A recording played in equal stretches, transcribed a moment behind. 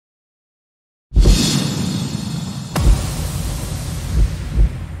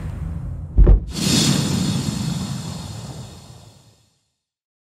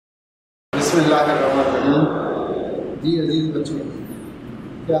बिस्मिल्लाहिर्रहमानिर्रहीम। जी अजीज़ बच्चों,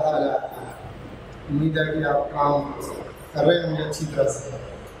 क्या हाल है आपका? उम्मीद है कि आप काम कर रहे होंगे अच्छी तरह से।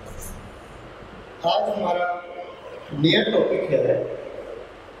 आज हमारा नया टॉपिक है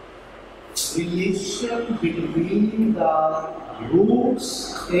relation between the roots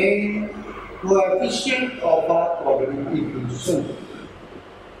and coefficient of a quadratic equation.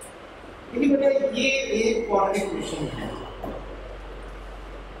 देखिए बेटा, ये एक क्वाड्रेटिक इक्वेशन है।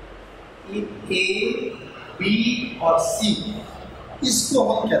 ए, बी और सी, इसको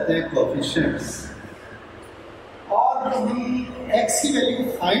हम कहते हैं कोएफिशिएंट्स, और जो हम एक्स की वैल्यू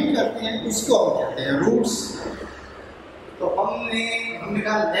फाइंड करते हैं उसको हम कहते हैं रूट्स। तो हमने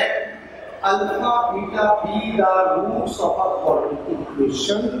कहा let alpha beta be the roots of a quadratic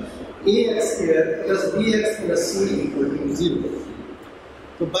equation ax² + bx + c = 0।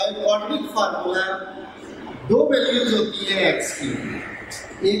 तो बाय क्वाड्रेटिक फार्मूला दो वैल्यूज होती हैं x की।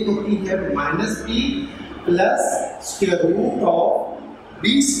 एक होती है -b plus square root of b²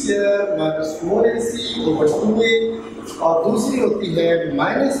 - 4ac/2a, और दूसरी होती है -b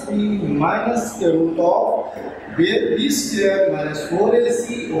minus square root of b² -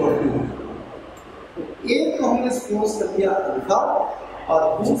 4ac/2। तो एक को हमने सपोज कर लिया अल्फा और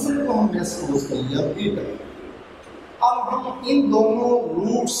दूसरे को हमने सपोज कर लिया बीटा। अब हम इन दोनों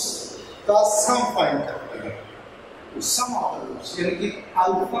रूट्स का सम फाइंड करते हैं। सम ऑफ द रूट्स यानी कि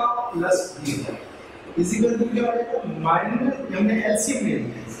alpha plus beta equal to क्या होगा? माइनस, हमने एलसीएम ले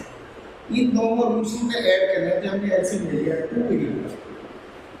लिया, इन दोनों रूट्स में ऐड करने थे, हमने एलसीएम ले लिया 2a।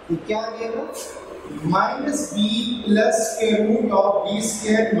 तो क्या आ जाएगा? -b plus square root of b²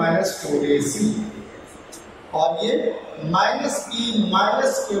 - 4ac, और ये -b minus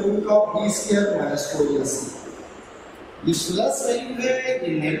square root of b² - 4ac। ये प्लस वैल्यू है, ये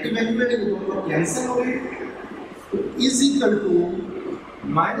नेगेटिव वैल्यू है, ये दोनों कैंसिल हो गए। तो is equal to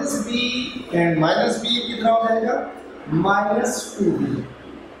 -b and -b कितना हो जाएगा? -2b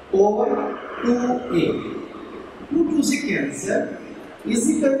ओवर 2a, 2 से cancel, is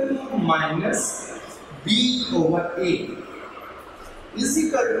equal to -b over a, is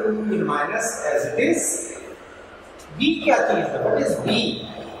equal to minus as it is. b क्या चीज है? What is b?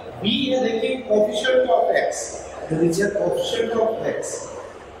 b है, देखिए, coefficient of x, coefficient of x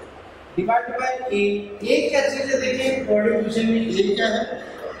divide by a। a क्या चीज है? देखिए क्वाड्रेटिक इक्वेशन में a क्या है?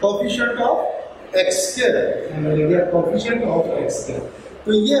 कोएफिशिएंट ऑफ x², हमने लिख दिया कोएफिशिएंट ऑफ x²।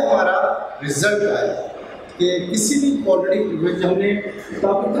 तो ये हमारा रिजल्ट आया कि किसी भी क्वाड्रेटिक इक्वेशन हमने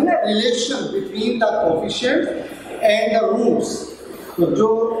टॉपिक था ना, relation between the coefficient and the roots. तो जो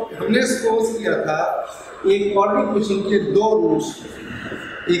हमने सपोज किया था, एक क्वाड्रेटिक इक्वेशन के दो रूट्स,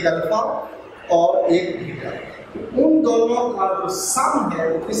 एक अल्फा और एक बीटा, उन दोनों का जो सम है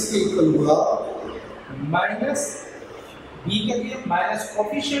वो किसके इक्वल हुआ? -b के लिए minus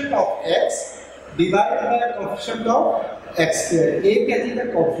coefficient of x divide by coefficient of x²। a क्या चीज है?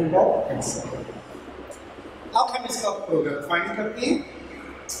 Coefficient of x²। अब हम इसका प्रोडक्ट फाइंड करते हैं।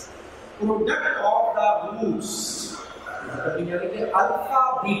 प्रोडक्ट ऑफ द रूट्स यानी कि अल्फा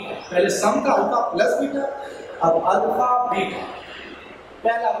बीटा, पहले सम था अल्फा प्लस बीटा, अब अल्फा बीटा।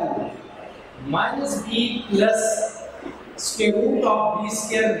 पहला root -b plus square root of b² -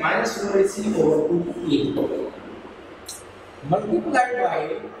 4ac/2a multiplied by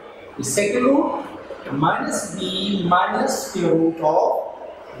the second root -b minus square root of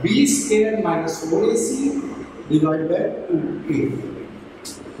b² - 4ac divided by 2a।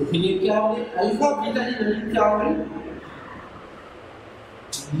 तो फिर ये क्या हो गया? अल्फा बीटा की वैल्यू क्या हो गई?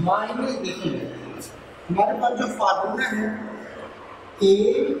 माइनस, देखिए हमारे पास जो फार्मूला है a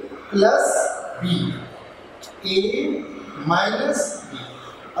plus b, a minus b,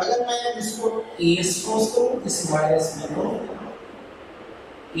 अगर मैं इसको a सपोज करूं, इस माइनस b को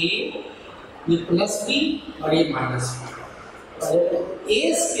a, ये प्लस b और ये माइनस b, a²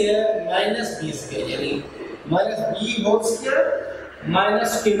 - b² यानी -b whole square minus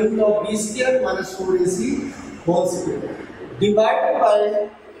square root of b² - 4ac whole square divided by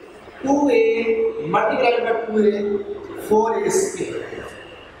 2a multiplied by 2a 4a²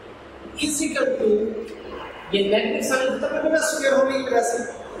 is equal to, ये negative sign होता है ना, square होने की वजह से,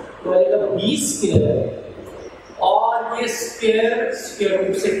 तो आएगा b² और ये स्क्वायर स्क्वायर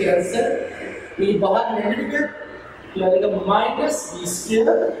रूट से कैंसिल, तो ये बाहर नेगेटिव है, तो आएगा -b²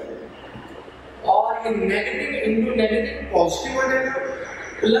 और ये नेगेटिव इनटू नेगेटिव पॉजिटिव हो जाएगा,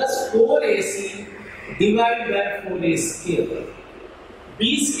 plus 4ac divide by 4a²। b²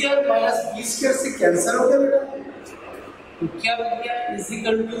 minus b² से कैंसिल हो गया बेटा, तो क्या बन गया? Is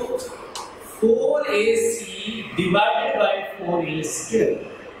equal to 4ac divided by 4a²।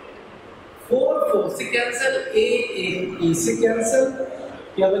 4 4 से कैंसिल, a से कैंसिल,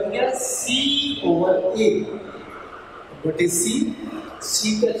 क्या बन गया C over A। What is C?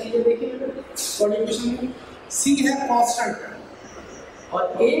 C क्या चीज है देखिए क्वाड्रेटिक में, C है कांस्टेंट और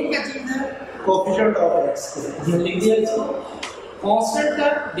A क्या चीज है कोएफिशिएंट ऑफ x। लिख दिया इसको कांस्टेंट का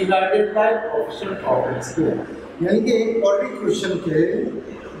divided by coefficient of x। यानी कि एक क्वाड्रेटिक इक्वेशन के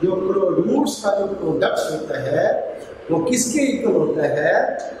जो रूट्स का जो प्रोडक्ट होता है वो किसके इक्वल होता है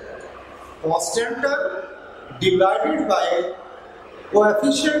constant divided by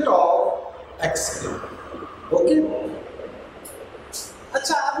coefficient of x के। ओके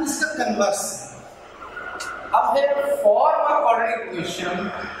अच्छा अब इसका कन्वर्स अब है for a quadratic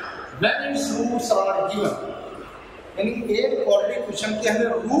equation when its roots are given. यानी एक क्वाड्रेटिक इक्वेशन के हमें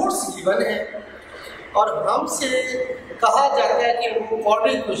रूट्स गिवन है और हमसे कहा जाता है कि वो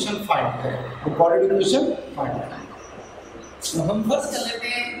क्वाड्रेटिक इक्वेशन फाइंड करें, वो क्वाड्रेटिक इक्वेशन फाइंड करें। तो हम फर्स्ट कर लेते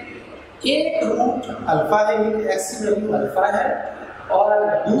हैं एक रूट अल्फा है, एक x की वैल्यू अल्फा है और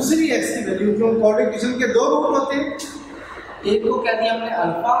दूसरी x की वैल्यू, जो क्वाड्रेटिक इक्वेशन के दो रूट होते हैं, एक को कह दिया हमने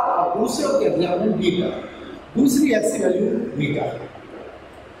अल्फा और दूसरे को कह दिया हमने बीटा। दूसरी x की वैल्यू बीटा।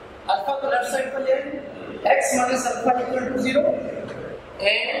 अल्फा को लेफ्ट साइड पर ले x minus alpha equal to 0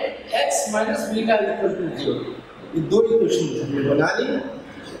 and x minus beta equal to 0। ये दो इक्वेशन हमने बना ली।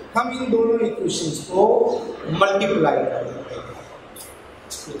 हम इन दोनों इक्वेशंस को मल्टीप्लाई कर देते हैं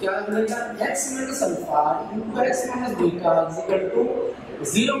तो क्या बनेगा x minus alpha into x minus beta is equal to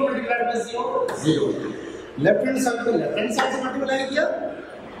 0 multiplied by 0 0। Left hand side को लेफ्ट हैंड साइड से मल्टीप्लाई किया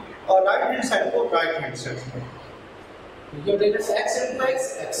और राइट हैंड साइड को राइट हैंड साइड से। ये देखिए x into x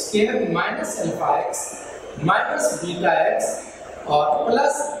square minus alpha x minus beta x और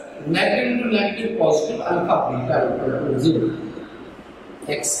plus negative into negative positive alpha beta equal to 0।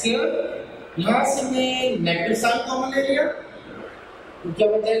 x square यहाँ से मैं नेगेटिव साइन कॉमन ले लिया तो क्या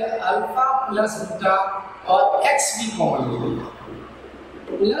बचेगा अल्फा प्लस बीटा और x भी कॉमन ले लिया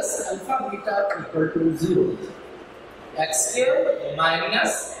plus alpha beta equal to 0। x square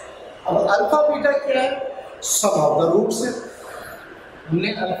minus अब अल्फा बीटा क्या है सम ऑफ द रूट्स है। हमने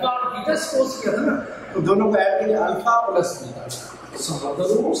अल्फा और बीटा सपोज किया था ना तो दोनों को ऐड किया alpha plus beta some of the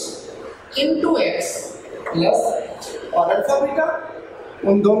roots into x plus और अल्फा बीटा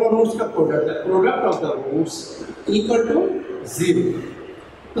उन दोनों रूट्स का प्रोडक्ट है, product of the roots equal to 0।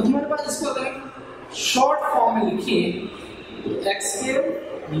 तो हमारे पास इसको अगर शॉर्ट फॉर्म में लिखिए x square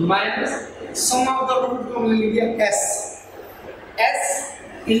minus sum of the root को हमने लिख दिया s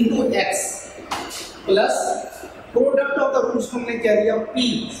into x plus product of the roots को हमने क्या दिया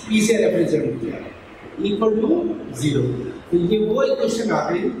p से रिप्रेजेंट किया इक्वल टू 0। तो ये वो इक्वेशन आ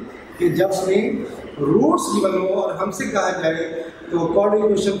गई कि जब हमें रूट्स गिवन हो और हमसे कहा जाए तो क्वाड्रेटिक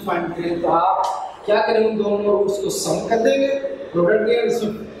इक्वेशन फाइंड करें तो आप क्या करेंगे दोनों रूट्स को सम कर देंगे, प्रोडक्ट दिया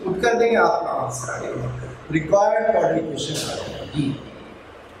इसमें पुट कर देंगे, आपका आंसर आ जाएगा, रिक्वायर्ड क्वाड्रेटिक इक्वेशन आ जाएगी।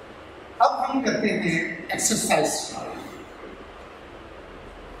 अब हम करते हैं एक्सरसाइज।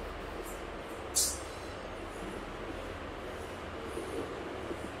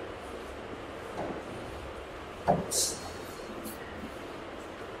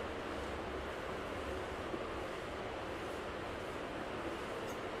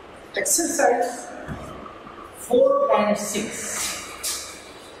 Exercise 4.6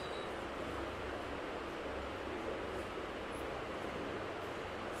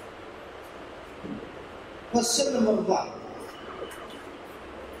 question number 1।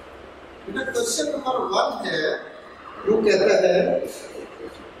 बेटा क्वेश्चन नंबर 1 है वो कहता है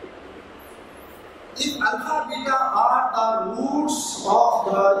if alpha beta are the roots of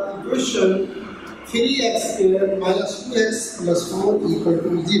the equation 3x square minus 2x plus 4 equal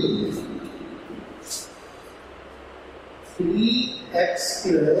to 0। 3x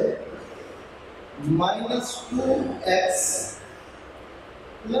square minus 2x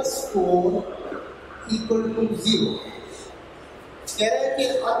plus 4 equal to 0। कह रहे हैं कि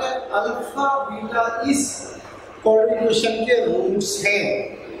अगर अल्फा बीटा इस कोऑर्डिनेशन के रूट्स हैं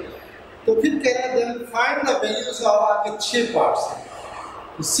तो फिर कह रहे हैं then find the values of आगे 6 पार्ट्स हैं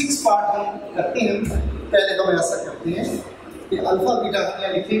तो 6 पार्ट हम करते हैं। पहले हम ऐसा करते हैं कि अल्फा बीटा हम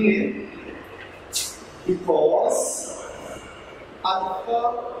यहाँ लिखेंगे बिकॉज अल्फा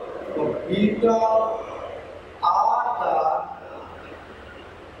और beta are the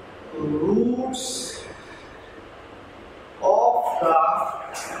roots of the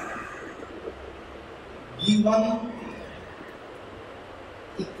given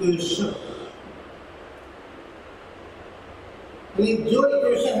equation. जो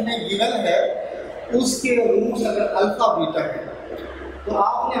इक्वेशन हमें गिवन है उसके रूट्स अगर अल्फा बीटा है तो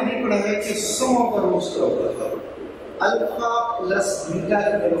आपने अभी पढ़ा है कि सम ऑफ द रूट्स क्या होता है अल्फा प्लस बीटा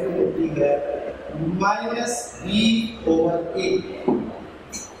की वैल्यू होती है माइनस बी ओवर ए।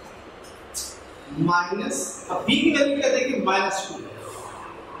 माइनस, अब बी की वैल्यू क्या देगी, -2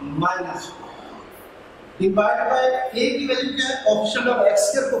 डिवाइड बाय ए की वैल्यू क्या है, कोएफिशिएंट ऑफ एक्स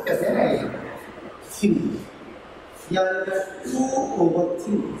स्क्वायर को कहते हैं ना ये 3 या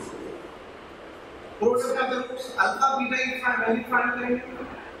 2/3। Product of the alpha beta की वैल्यू फाइंड करेंगे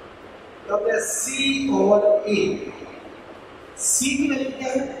तो क्या c/a, c की वैल्यू क्या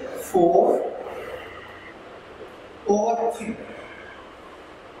है 4/3।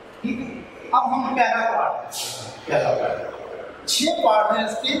 ठीक है, अब हम पहला पार्ट 6 पार्ट है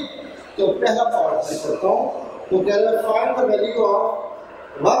इसके, तो पहला पार्ट से करता हूँ। तो कह रहा है find the value of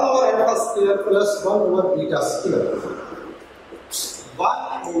 1/α² plus 1/β²।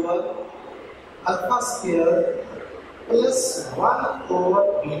 1/α² plus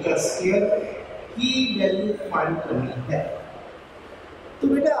 1/β² की वैल्यू फाइंड करनी है। तो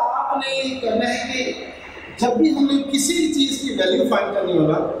बेटा आपने ये करना है कि जब भी हमें किसी भी चीज की वैल्यू फाइंड करनी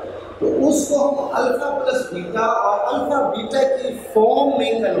होगा तो उसको हम अल्फा प्लस बीटा और अल्फा बीटा की फॉर्म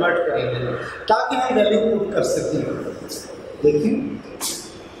में कन्वर्ट करेंगे ताकि हम वैल्यू पुट कर सकें। देखिए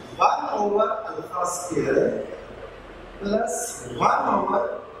 1/α² प्लस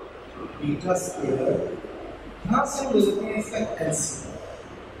 1/β², यहां से हम लेते हैं इसका एलसीएम,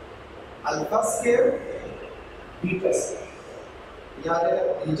 α² β² याद है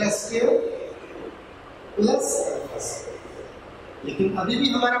β² प्लस α²। लेकिन अभी भी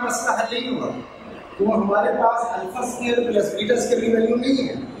हमारा मसला हल नहीं हुआ, तो हमारे पास α² प्लस β² की वैल्यू नहीं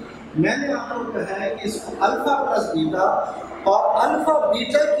है। मैंने आपको कहा है कि इसको अल्फा प्लस बीटा और अल्फा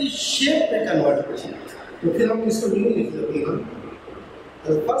बीटा की शेप में कन्वर्ट करें, तो फिर हम इसको यूं लिख लेते हैं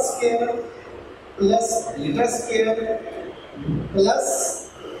α² प्लस β² प्लस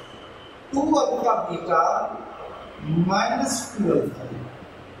 2α बीटा माइनस 2α।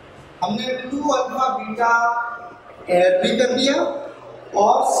 हमने 2α बीटा ऐड भी कर दिया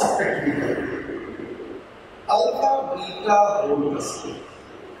और सब्ट्रैक्ट भी कर दिया, अल्फा बीटा होल प्लस,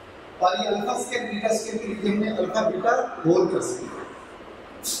 और ये α² β² के लिए हमने alpha beta whole plus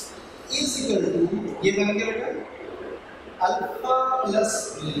is equal to, ये बन गया बेटा alpha plus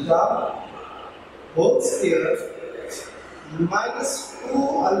beta whole square minus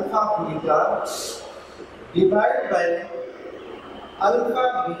 2α beta divide by alpha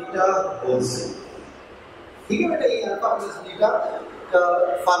beta whole square. ठीक है बेटा, ये अल्फा प्लस बीटा का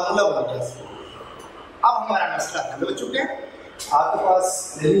फार्मूला बन गया। अब हमारा मसला हल हो चुका है, आपके पास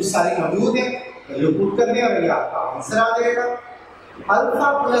वैल्यू सारी मौजूद है, वैल्यू पुट कर दिया और ये आपका आंसर आ जाएगा। अल्फा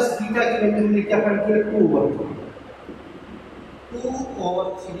प्लस बीटा की वैल्यू हमने क्या फाइंड किया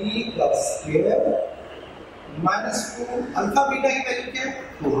 2/3 का स्क्वायर माइनस 2, अल्फा बीटा की वैल्यू क्या है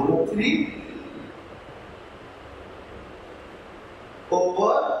 2/3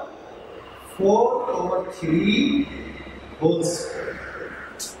 ओवर 4/3 होल स्क्वायर।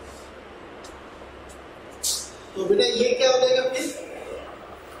 तो बेटा ये क्या हो जाएगा फिर,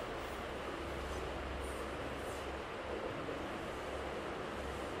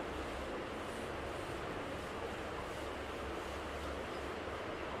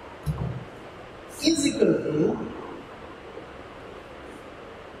 is equal to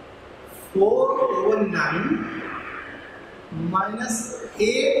 4/9 minus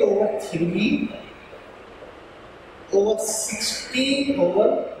 8/3 over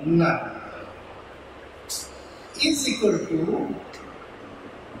 16/9 is equal to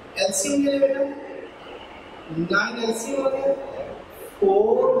LCM ले बेटा 9 LCM हो गया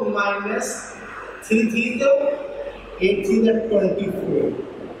 4 minus 3 3 का 8 3 का 24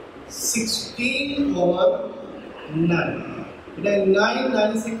 16/9 बेटा 9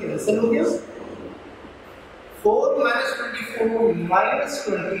 9 से कैंसिल हो गया 4 minus 24 minus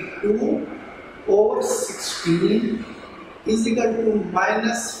 22 over 16 is equal to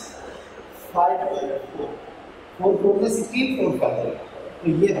minus 5/4 4 4 में 16 4 5, तो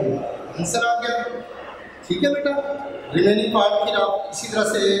ये हमारा आंसर आ गया। ठीक है बेटा, रिमेनिंग पार्ट फिर आप इसी तरह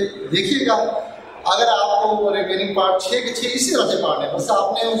से देखिएगा। अगर आपको रिमेनिंग पार्ट 6 के 6 इसी तरह से पार्ट है, बस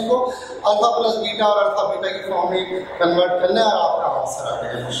आपने उसको अल्फा प्लस बीटा और अल्फा बीटा की फॉर्म में कन्वर्ट करना है और आपका आंसर आ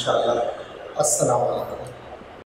जाएगा इंशाअल्लाह। अस्सलाम वालेकुम।